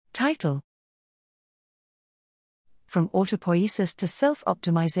Title: From Autopoiesis to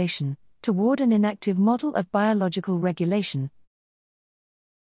Self-Optimization, Toward an Enactive Model of Biological Regulation.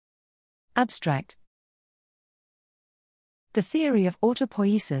 Abstract: The theory of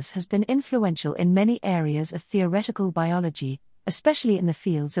autopoiesis has been influential in many areas of theoretical biology, especially in the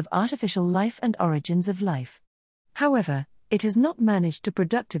fields of artificial life and origins of life. However, it has not managed to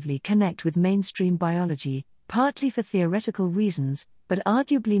productively connect with mainstream biology, partly for theoretical reasons, but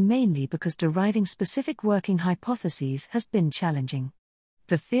arguably mainly because deriving specific working hypotheses has been challenging.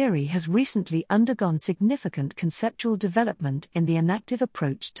 The theory has recently undergone significant conceptual development in the enactive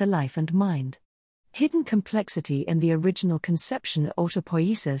approach to life and mind. Hidden complexity in the original conception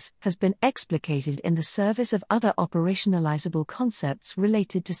autopoiesis has been explicated in the service of other operationalizable concepts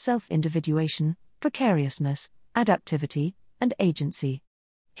related to self-individuation, precariousness, adaptivity, and agency.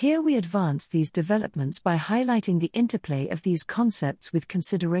 Here we advance these developments by highlighting the interplay of these concepts with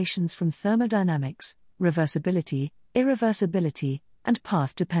considerations from thermodynamics, reversibility, irreversibility, and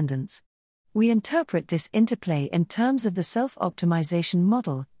path dependence. We interpret this interplay in terms of the self-optimization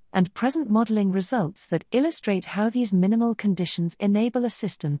model, and present modeling results that illustrate how these minimal conditions enable a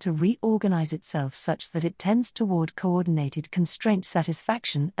system to reorganize itself such that it tends toward coordinated constraint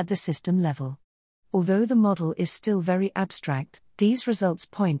satisfaction at the system level. Although the model is still very abstract, these results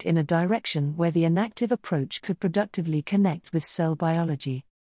point in a direction where the enactive approach could productively connect with cell biology.